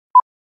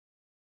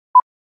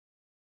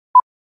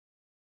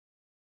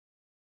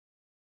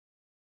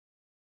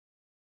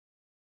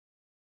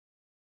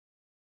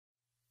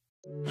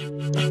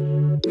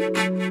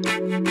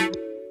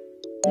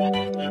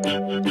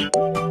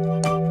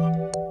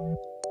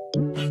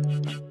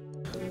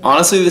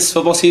Honestly, this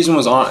football season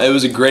was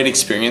a great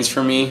experience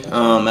for me.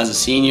 As a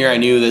senior, I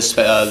knew this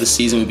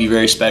season would be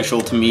very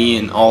special to me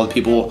and all the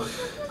people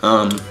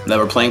that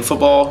were playing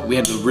football. We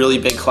had a really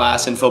big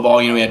class in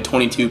football. You know, we had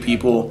 22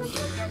 people,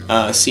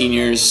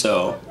 seniors,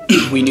 so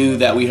we knew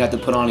that we'd have to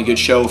put on a good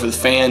show for the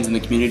fans and the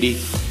community.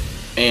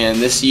 And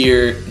this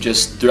year,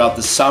 just throughout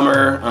the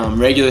summer,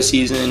 regular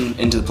season,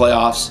 into the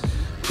playoffs,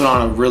 put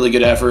on a really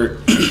good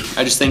effort.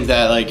 I just think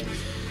that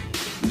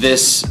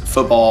this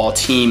football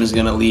team is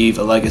going to leave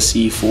a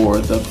legacy for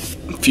the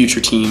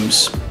future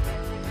teams.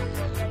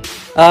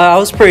 I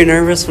was pretty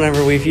nervous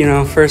whenever we,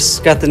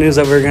 first got the news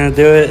that we were going to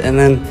do it, and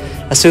then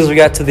as soon as we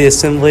got to the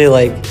assembly,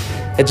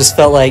 it just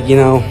felt like,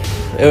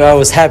 I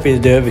was happy to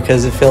do it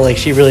because it felt like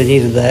she really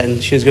needed that,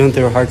 and she was going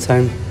through a hard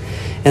time.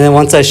 And then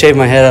once I shaved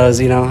my head,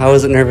 I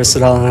wasn't nervous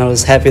at all, and I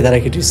was happy that I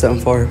could do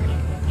something for her.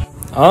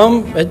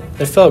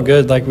 It felt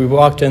good. Like, we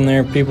walked in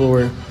there, people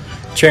were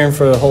cheering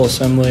for the whole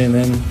assembly, and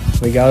then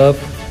we got up,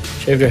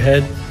 shaved her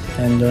head,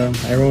 and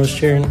everyone was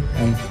cheering,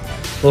 and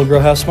the little girl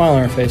had a smile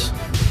on her face.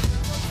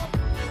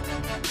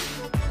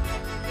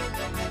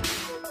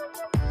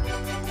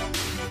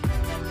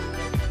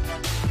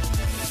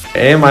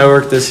 My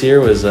work this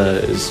year was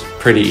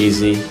pretty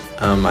easy.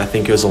 I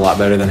think it was a lot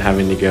better than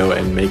having to go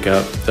and make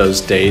up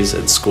those days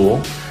at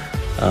school.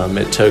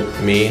 It took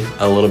me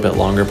a little bit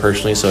longer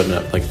personally, so I ended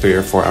up 3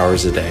 or 4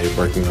 hours a day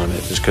working on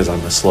it just because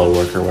I'm a slow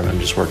worker when I'm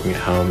just working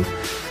at home.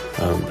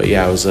 But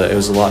yeah, it was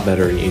a lot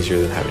better and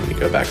easier than having to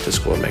go back to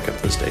school and make up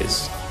those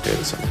days during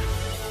the summer.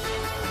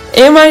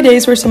 AMI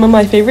days were some of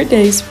my favorite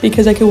days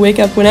because I could wake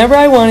up whenever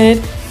I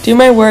wanted, do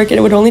my work, and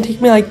it would only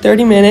take me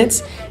 30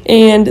 minutes,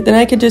 and then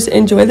I could just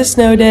enjoy the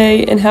snow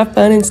day and have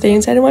fun and stay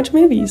inside and watch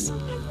movies.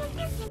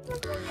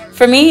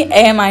 For me,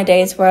 AMI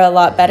days were a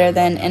lot better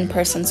than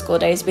in-person school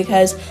days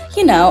because,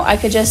 I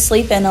could just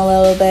sleep in a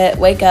little bit,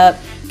 wake up,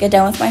 get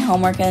done with my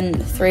homework in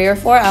 3 or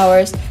 4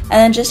 hours, and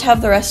then just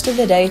have the rest of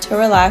the day to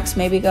relax,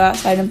 maybe go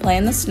outside and play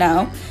in the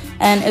snow.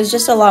 And it was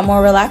just a lot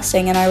more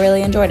relaxing, and I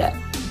really enjoyed it.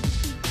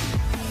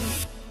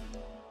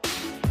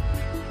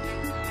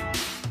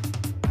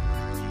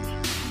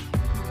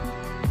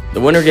 The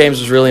Winter Games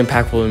was really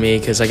impactful to me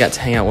because I got to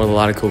hang out with a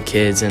lot of cool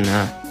kids, and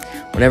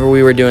whenever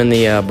we were doing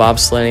the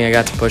bobsledding, I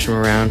got to push them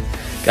around,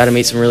 got to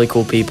meet some really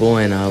cool people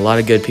and a lot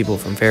of good people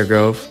from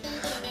Fairgrove.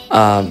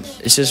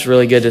 It's just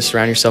really good to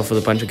surround yourself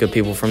with a bunch of good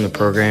people from the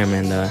program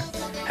and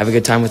have a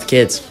good time with the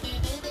kids.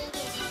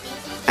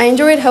 I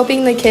enjoyed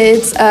helping the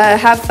kids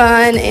have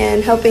fun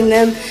and helping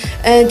them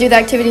do the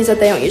activities that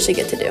they don't usually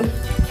get to do.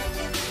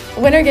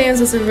 Winter Games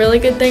was a really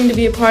good thing to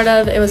be a part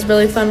of. It was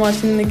really fun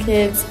watching the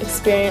kids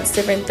experience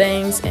different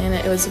things, and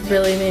it was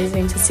really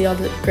amazing to see all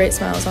the great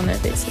smiles on their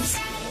faces.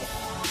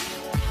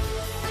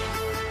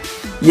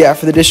 Yeah,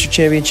 for the district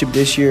championship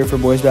this year for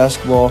boys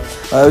basketball,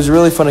 it was a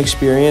really fun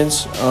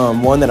experience,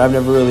 one that I've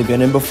never really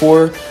been in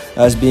before,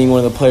 as being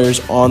one of the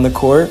players on the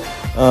court.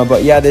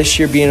 But yeah, this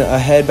year being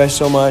ahead by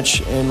so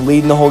much and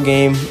leading the whole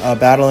game,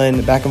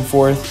 battling back and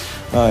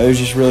forth, it was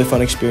just a really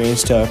fun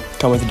experience to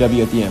come with a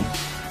W at the end.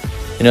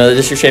 The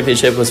district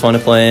championship was fun to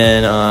play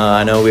in.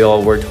 I know we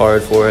all worked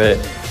hard for it,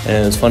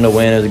 and it was fun to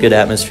win. It was a good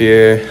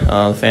atmosphere.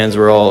 The fans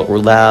were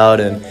loud,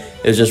 and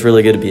it was just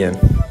really good to be in.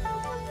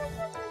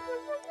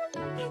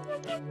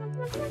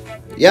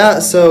 Yeah,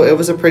 so it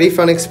was a pretty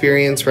fun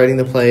experience writing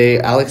the play.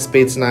 Alex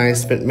Bates and I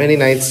spent many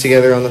nights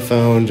together on the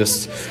phone,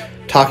 just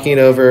talking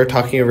over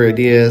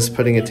ideas,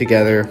 putting it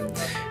together.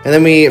 And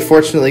then we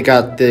fortunately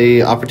got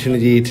the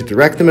opportunity to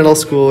direct the middle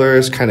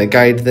schoolers, kind of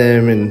guide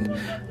them and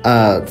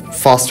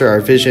foster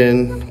our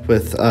vision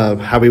with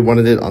how we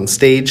wanted it on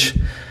stage.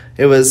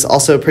 It was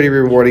also pretty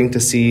rewarding to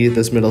see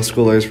those middle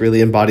schoolers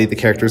really embody the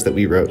characters that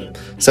we wrote.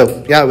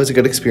 So yeah, it was a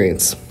good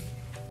experience.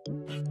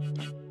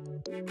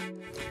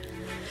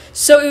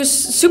 So it was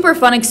a super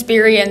fun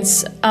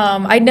experience.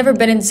 I'd never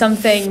been in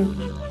something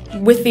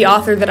with the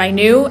author that I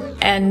knew,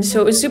 and so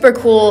it was super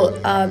cool.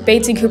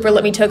 Bates and Cooper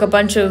let me take a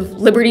bunch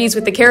of liberties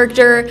with the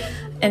character,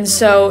 and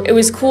so it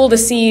was cool to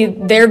see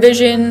their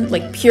vision,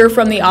 pure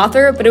from the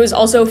author, but it was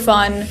also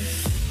fun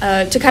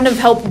to kind of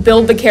help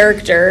build the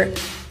character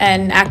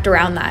and act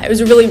around that. It was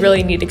a really,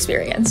 really neat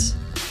experience.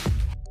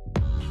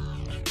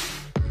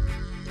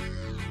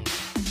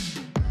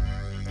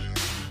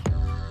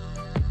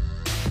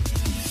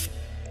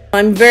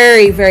 I'm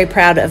very, very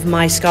proud of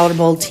my Scholar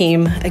Bowl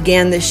team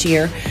again this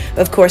year.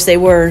 Of course, they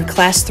were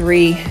Class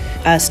 3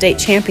 state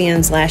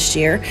champions last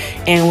year,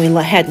 and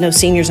we had no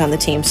seniors on the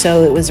team,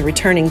 so it was a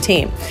returning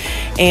team.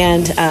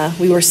 And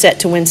we were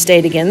set to win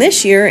state again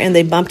this year, and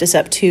they bumped us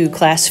up to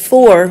Class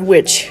 4,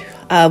 which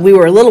we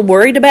were a little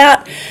worried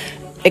about,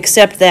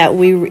 except that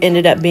we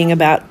ended up being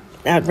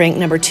ranked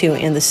number 2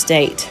 in the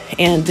state.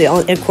 And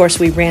of course,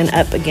 we ran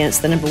up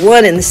against the number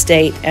 1 in the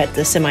state at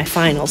the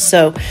semifinals.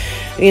 So,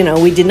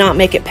 we did not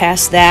make it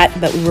past that,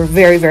 but we were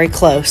very, very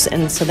close.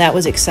 And so that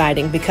was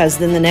exciting because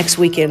then the next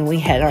weekend we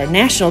had our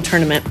national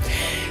tournament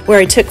where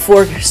I took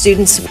 4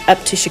 students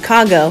up to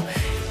Chicago.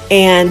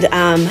 And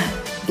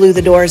blew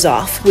the doors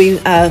off. We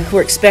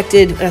were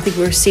expected, I think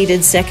we were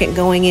seeded second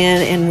going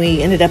in, and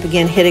we ended up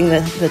again hitting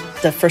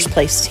the first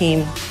place team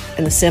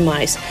in the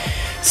semis.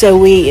 So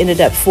we ended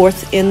up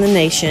fourth in the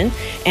nation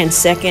and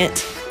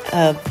second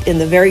in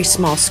the very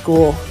small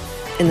school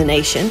in the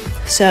nation.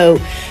 So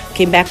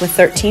came back with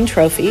 13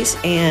 trophies,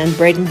 and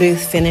Braden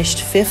Booth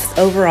finished fifth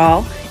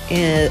overall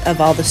of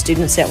all the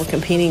students that were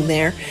competing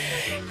there.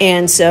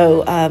 And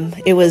so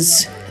it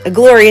was a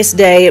glorious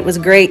day. It was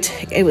great.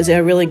 It was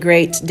a really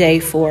great day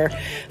for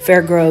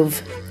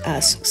Fairgrove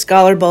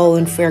Scholar Bowl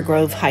and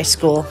Fairgrove High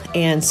School.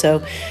 And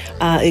so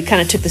it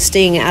kind of took the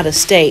sting out of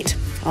state,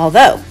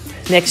 although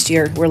next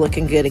year we're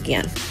looking good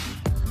again.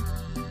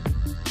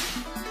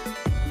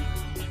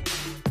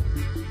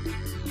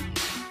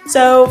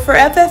 So for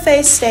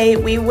FFA State,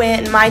 we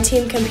went and my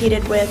team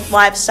competed with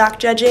livestock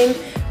judging.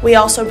 We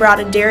also brought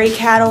a dairy,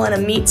 cattle, and a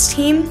meats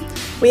team.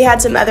 We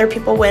had some other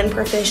people win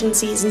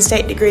proficiencies and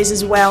state degrees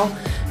as well.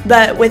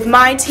 But with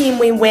my team,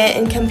 we went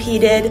and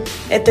competed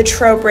at the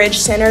Trowbridge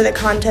Center. The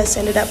contest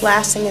ended up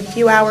lasting a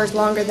few hours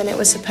longer than it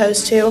was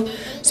supposed to.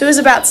 So it was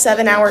about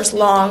 7 hours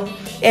long.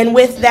 And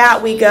with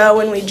that, we go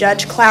and we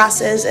judge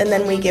classes, and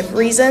then we give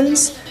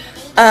reasons.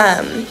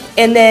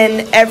 And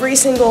then every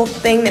single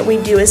thing that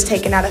we do is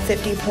taken out of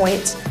 50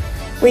 points.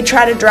 We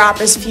try to drop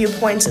as few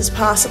points as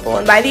possible.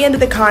 And by the end of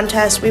the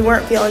contest, we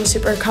weren't feeling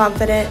super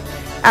confident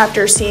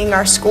after seeing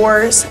our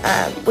scores.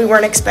 We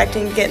weren't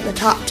expecting to get in the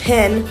top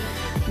 10.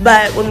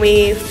 But when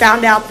we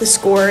found out the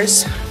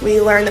scores,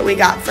 we learned that we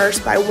got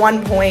first by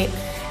 1 point.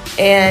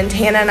 And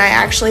Hannah and I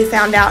actually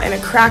found out in a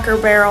Cracker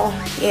Barrel,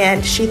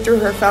 and she threw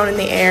her phone in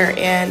the air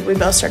and we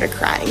both started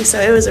crying. So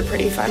it was a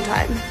pretty fun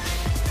time.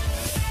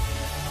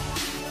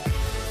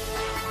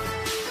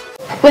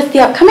 With the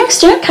upcoming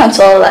student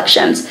council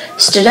elections,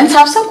 students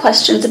have some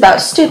questions about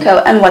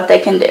Stuco and what they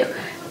can do.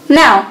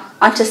 Now,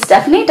 on to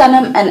Stephanie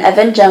Dunham and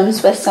Evan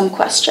Jones with some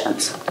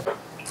questions.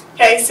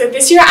 Okay, so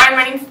this year I'm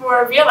running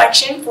for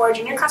re-election for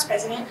junior class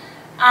president.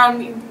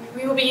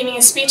 We will be giving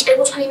a speech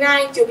April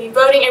 29th. You'll be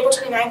voting April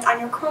 29th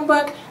on your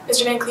Chromebook.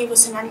 Mr. Van Cleve will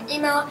send out an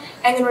email,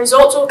 and then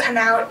results will come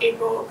out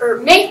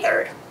May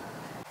 3rd.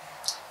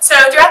 So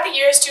throughout the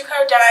year,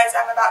 Stuco does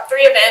about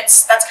 3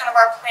 events. That's kind of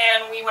our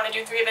plan. We want to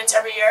do 3 events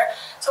every year.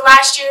 So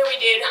last year we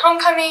did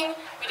homecoming,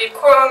 we did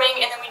core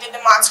warming, and then we did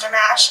the Monster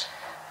Mash.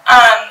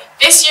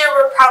 This year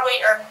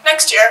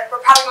next year, we're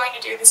probably going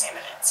to do the same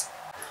events.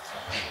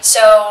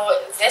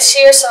 So this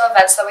year, some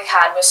events that we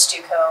had with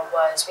Stuco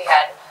was we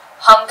had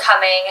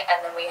homecoming,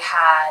 and then we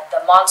had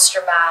the Monster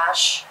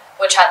Mash,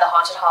 which had the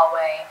haunted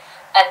hallway,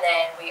 and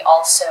then we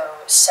also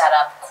set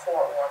up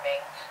core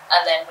warming.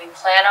 And then we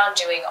plan on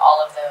doing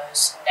all of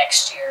those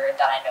next year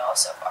that I know of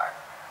so far.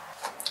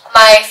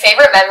 My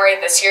favorite memory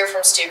this year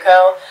from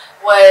Stuco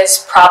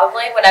was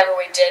probably whenever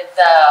we did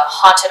the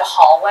haunted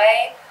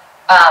hallway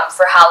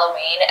for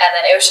Halloween, and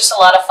then it was just a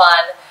lot of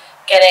fun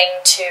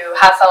getting to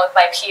have fun with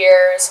my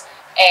peers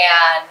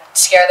and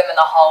scare them in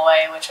the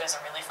hallway, which was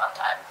a really fun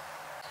time.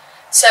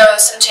 So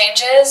some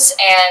changes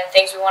and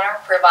things we want to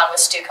improve on with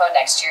Stuco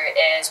next year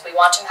is we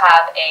want to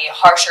have a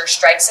harsher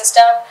strike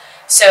system.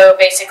 So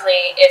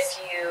basically, if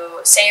you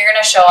say you're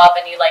going to show up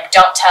and you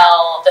don't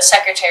tell the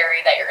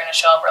secretary that you're going to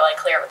show up or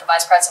clear it with the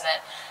vice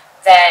president,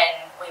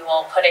 then we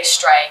will put a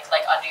strike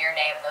under your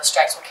name, and those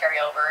strikes will carry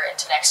over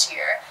into next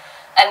year.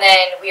 And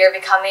then we are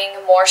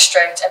becoming more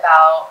strict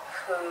about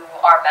who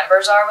our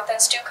members are within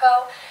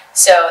Stuco.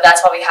 So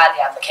that's why we had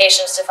the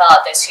applications to fill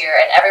out this year,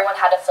 and everyone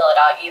had to fill it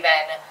out,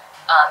 even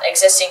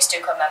existing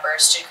Stuco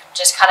members, to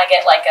just kind of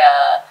get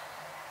a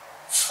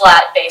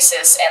flat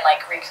basis and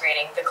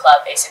recreating the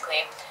club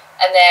basically.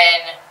 And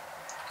then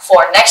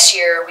for next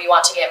year, we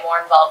want to get more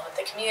involved with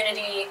the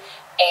community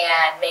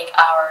and make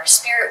our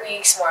spirit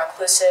weeks more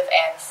inclusive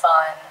and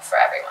fun for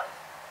everyone.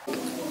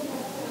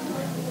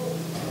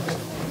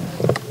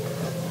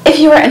 If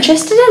you are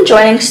interested in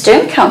joining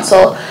student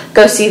council,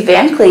 go see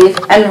Van Cleve,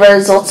 and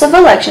results of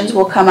elections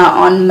will come out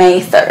on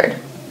May 3rd.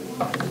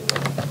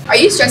 Are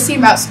you stressing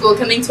about school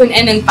coming to an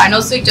end and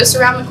finals week just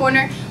around the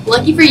corner?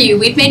 Lucky for you,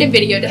 we've made a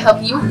video to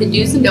help you with the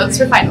do's and don'ts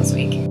for finals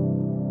week.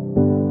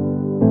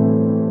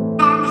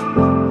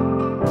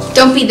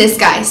 Don't be this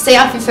guy. Stay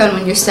off your phone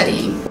when you're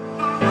studying.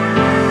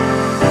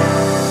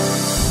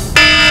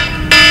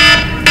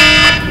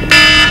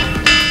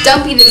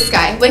 Don't be this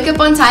guy. Wake up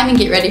on time and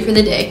get ready for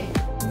the day.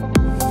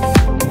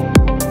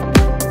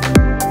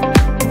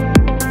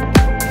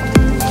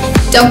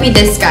 Don't be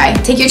this guy.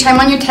 Take your time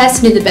on your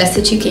test and do the best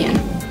that you can.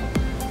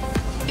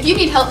 If you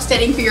need help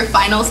studying for your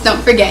finals,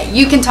 don't forget,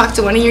 you can talk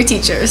to one of your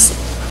teachers.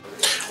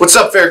 What's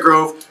up,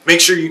 Fairgrove?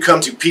 Make sure you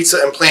come to Pizza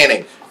and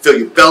Planning. Fill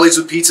your bellies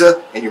with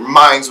pizza and your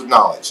minds with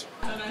knowledge.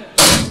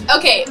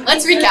 Okay,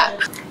 let's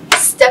recap.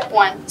 Step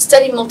 1,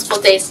 study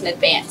multiple days in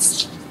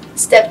advance.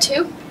 Step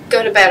 2,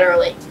 go to bed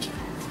early.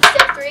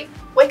 Step 3,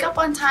 wake up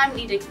on time and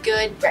eat a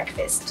good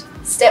breakfast.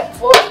 Step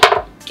 4,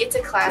 get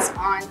to class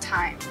on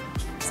time.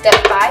 Step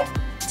 5,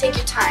 take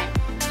your time.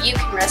 You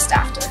can rest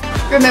after.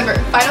 Remember,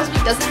 finals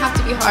week doesn't have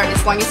to be hard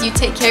as long as you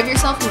take care of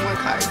yourself and work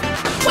hard.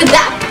 With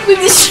that, we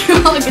wish you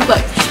all a good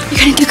luck. You're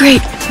gonna do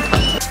great.